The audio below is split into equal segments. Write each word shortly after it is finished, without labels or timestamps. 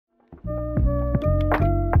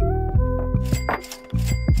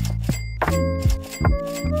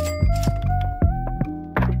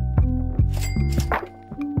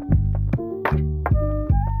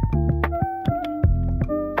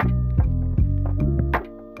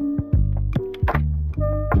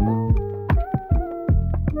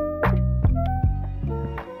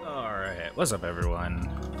What's up, everyone?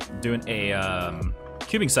 Doing a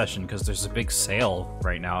cubing session because there's a big sale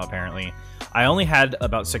right now, apparently. I only had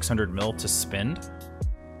about 600 mil to spend.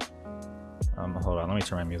 Hold on, let me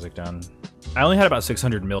turn my music down. I only had about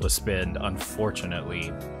 600 mil to spend,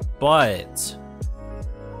 unfortunately, but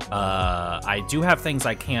I do have things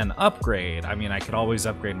I can upgrade. I mean, I could always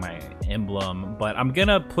upgrade my emblem, but I'm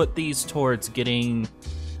gonna put these towards getting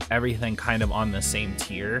everything kind of on the same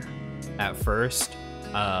tier at first.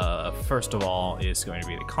 First of all is going to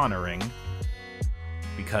be the Connor ring,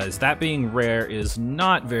 because that being rare is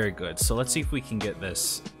not very good. So let's see if we can get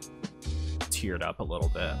this tiered up a little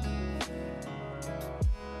bit.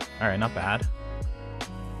 All right, not bad.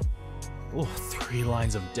 Oh, 3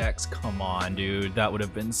 lines of decks. Come on, dude. That would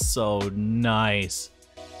have been so nice.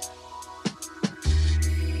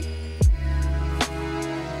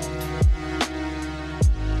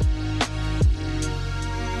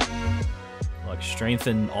 Like,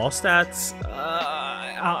 strengthen all stats.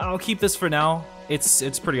 I'll keep this for now.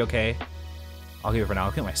 It's pretty okay. I'll keep it for now.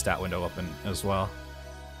 I'll get my stat window open as well.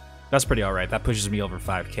 That's pretty all right. That pushes me over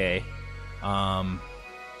 5K. I'd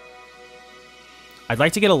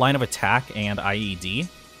like to get a line of attack and IED.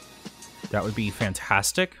 That would be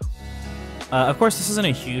fantastic. Of course, this isn't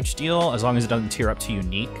a huge deal as long as it doesn't tier up to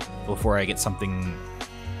unique before I get something,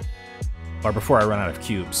 or before I run out of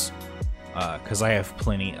cubes, because I have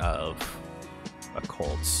plenty of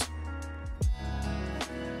occults.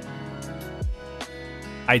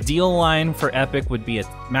 Ideal line for epic would be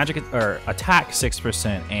a magic or attack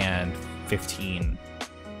 6% and 15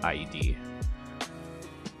 IED.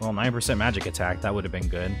 Well, 9% magic attack, that would have been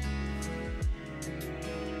good.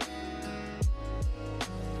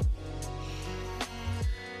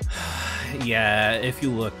 Yeah, if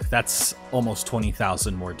you look, that's almost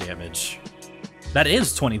 20,000 more damage. That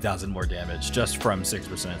is 20,000 more damage just from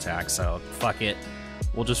 6% attack, so fuck it.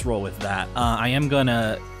 We'll just roll with that. I am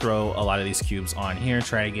gonna throw a lot of these cubes on here,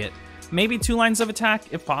 try to get maybe 2 lines of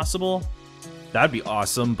attack if possible. That'd be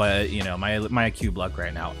awesome, but you know, my cube luck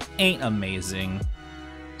right now ain't amazing.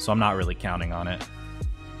 So I'm not really counting on it.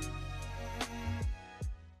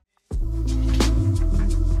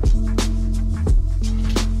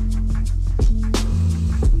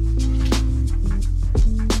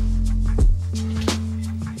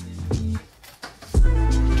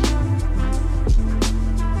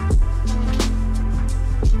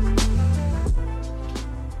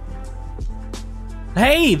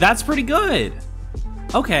 Hey, that's pretty good.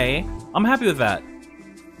 Okay, I'm happy with that.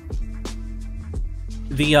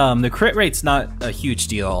 The crit rate's not a huge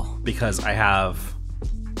deal because I have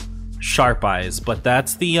sharp eyes, but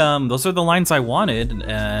that's the those are the lines I wanted,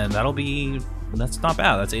 and that's not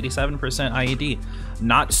bad. That's 87% IED.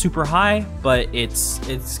 Not super high, but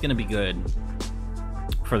it's gonna be good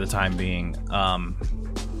for the time being.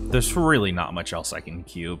 There's really not much else I can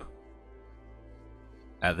cube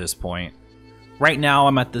at this point. Right now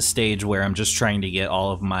I'm at this stage where I'm just trying to get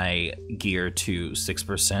all of my gear to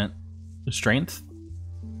 6% strength.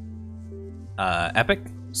 Epic,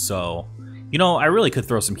 so you know, I really could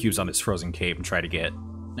throw some cubes on this frozen cape and try to get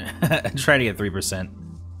 3%,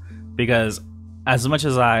 because as much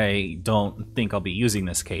as I don't think I'll be using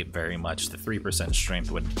this cape very much, the 3% strength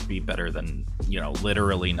would be better than, you know,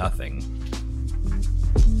 literally nothing.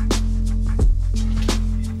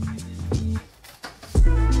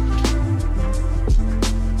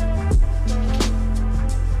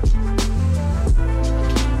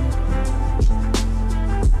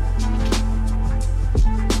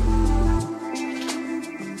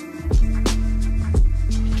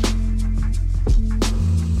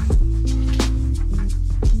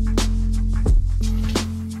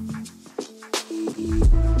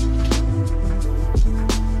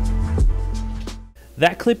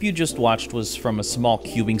 That clip you just watched was from a small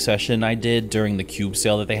cubing session I did during the cube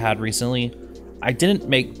sale that they had recently. I didn't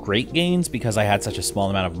make great gains because I had such a small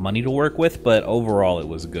amount of money to work with, but overall it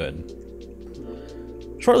was good.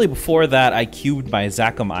 Shortly before that, I cubed my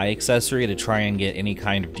Zachem Eye accessory to try and get any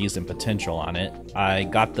kind of decent potential on it. I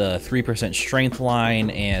got the 3% strength line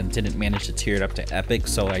and didn't manage to tier it up to epic,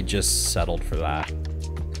 so I just settled for that.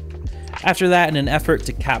 After that, in an effort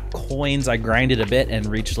to cap coins, I grinded a bit and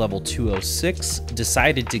reached level 206,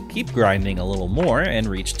 decided to keep grinding a little more and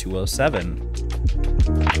reached 207.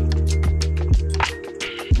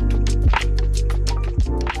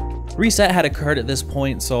 Reset had occurred at this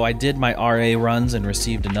point, so I did my RA runs and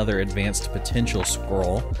received another advanced potential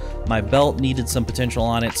scroll. My belt needed some potential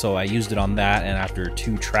on it, so I used it on that, and after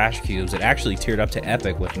 2 trash cubes, it actually tiered up to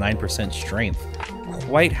epic with 9% strength.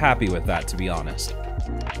 Quite happy with that, to be honest.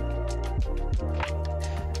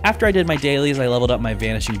 After I did my dailies, I leveled up my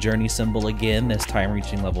Vanishing Journey symbol again, this time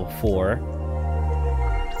reaching level 4.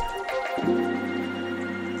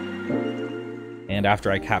 And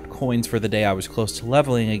after I capped coins for the day, I was close to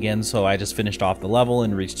leveling again, so I just finished off the level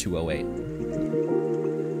and reached 208.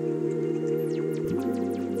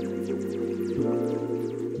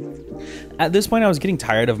 At this point, I was getting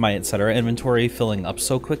tired of my etc. inventory filling up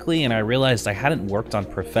so quickly, and I realized I hadn't worked on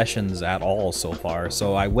professions at all so far,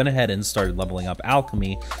 so I went ahead and started leveling up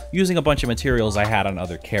alchemy using a bunch of materials I had on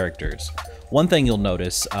other characters. One thing you'll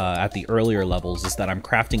notice at the earlier levels is that I'm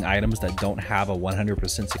crafting items that don't have a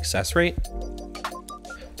 100% success rate.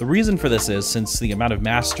 The reason for this is, since the amount of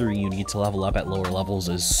mastery you need to level up at lower levels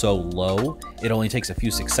is so low, it only takes a few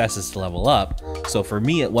successes to level up, so for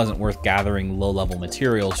me it wasn't worth gathering low-level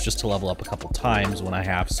materials just to level up a couple times when I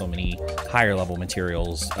have so many higher-level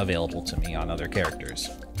materials available to me on other characters.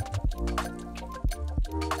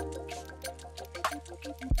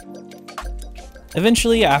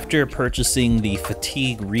 Eventually, after purchasing the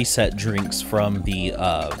fatigue reset drinks from the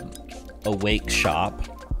Awake shop,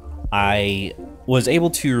 I was able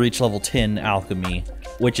to reach level 10 alchemy,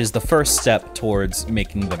 which is the first step towards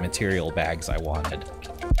making the material bags I wanted.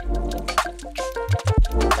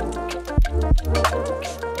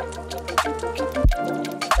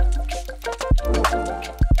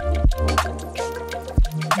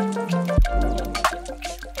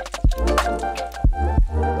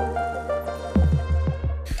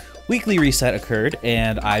 Weekly reset occurred,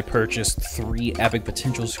 and I purchased 3 epic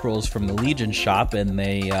potential scrolls from the Legion shop, and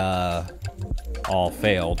they all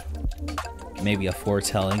failed. Maybe a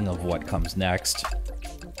foretelling of what comes next.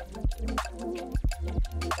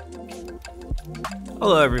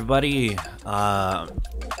 Hello everybody, I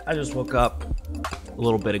just woke up a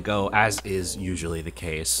little bit ago, as is usually the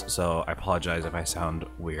case, so I apologize if I sound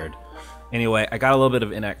weird. Anyway, I got a little bit of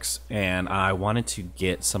NX, and I wanted to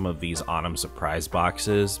get some of these autumn surprise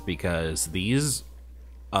boxes, because these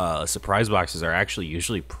surprise boxes are actually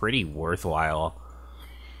usually pretty worthwhile.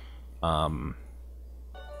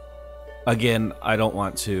 Again, I don't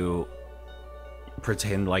want to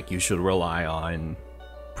pretend like you should rely on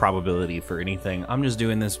probability for anything. I'm just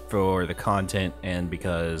doing this for the content and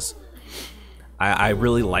because I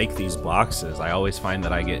really like these boxes. I always find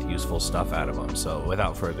that I get useful stuff out of them. So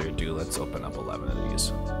without further ado, let's open up 11 of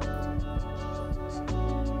these.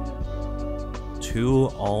 2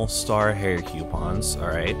 all-star hair coupons,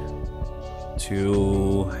 alright.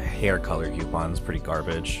 2 hair color coupons, pretty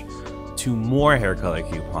garbage. 2 more hair color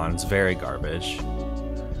coupons, very garbage.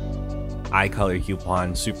 Eye color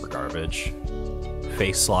coupon, super garbage.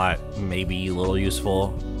 Face slot, maybe a little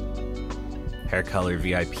useful. Hair color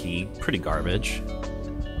VIP, pretty garbage.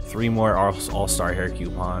 3 more all-star hair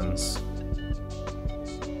coupons.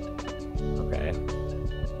 Okay.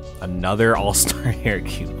 Another all-star hair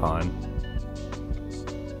coupon.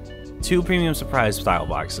 2 premium surprise style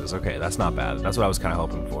boxes. Okay, that's not bad. That's what I was kind of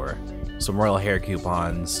hoping for. Some royal hair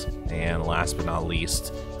coupons, and last but not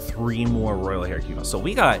least, 3 more royal hair coupons. So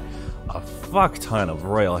we got a fuck ton of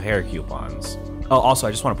royal hair coupons. Oh, also,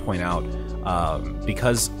 I just want to point out,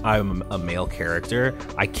 because I'm a male character,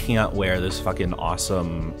 I can't wear this fucking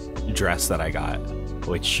awesome dress that I got,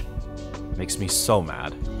 which makes me so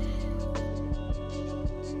mad.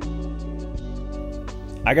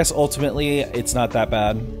 I guess ultimately, it's not that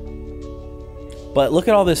bad. But look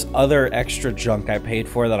at all this other extra junk I paid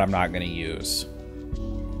for that I'm not going to use.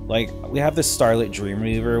 Like, we have this Starlit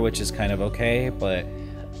Dreamweaver, which is kind of okay, but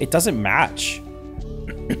it doesn't match.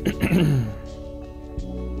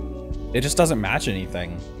 It just doesn't match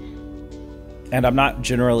anything. And I'm not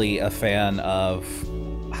generally a fan of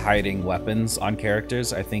hiding weapons on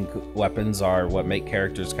characters. I think weapons are what make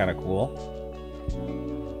characters kind of cool.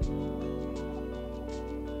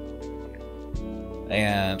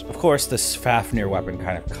 And of course this Fafnir weapon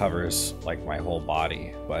kind of covers like my whole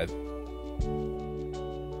body, but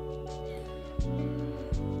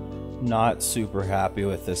not super happy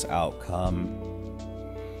with this outcome.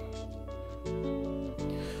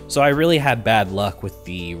 So I really had bad luck with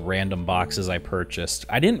the random boxes I purchased.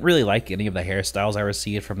 I didn't really like any of the hairstyles I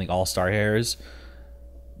received from the all-star hairs.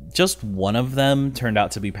 Just one of them turned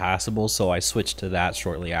out to be passable, so I switched to that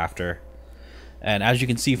shortly after. And as you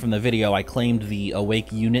can see from the video, I claimed the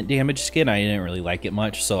Awake unit damage skin. I didn't really like it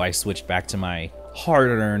much, so I switched back to my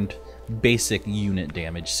hard-earned basic unit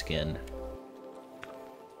damage skin.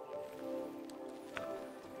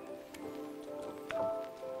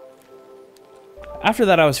 After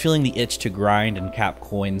that, I was feeling the itch to grind and cap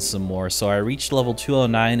coins some more, so I reached level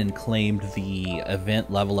 209 and claimed the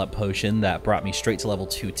event level up potion that brought me straight to level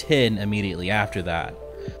 210 immediately after that.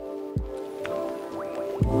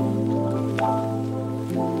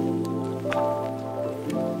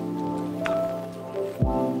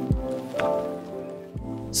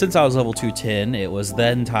 Since I was level 210, it was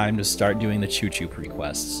then time to start doing the Choo Choo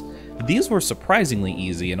prequests. These were surprisingly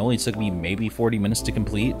easy and only took me maybe 40 minutes to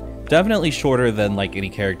complete. Definitely shorter than like any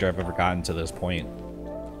character I've ever gotten to this point.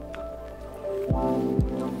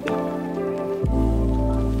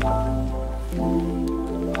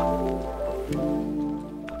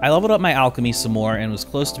 I leveled up my alchemy some more and was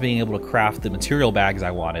close to being able to craft the material bags I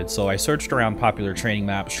wanted, so I searched around popular training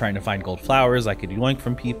maps trying to find gold flowers I could yoink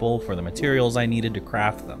from people for the materials I needed to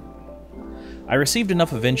craft them. I received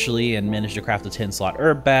enough eventually and managed to craft a 10-slot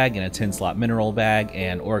herb bag and a 10-slot mineral bag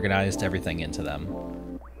and organized everything into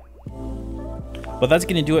them. But that's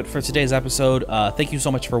going to do it for today's episode. Thank you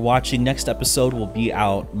so much for watching. Next episode will be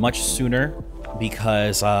out much sooner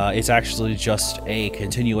because it's actually just a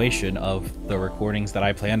continuation of the recordings that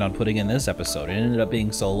I planned on putting in this episode. It ended up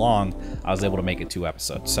being so long, I was able to make it 2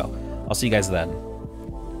 episodes. So I'll see you guys then.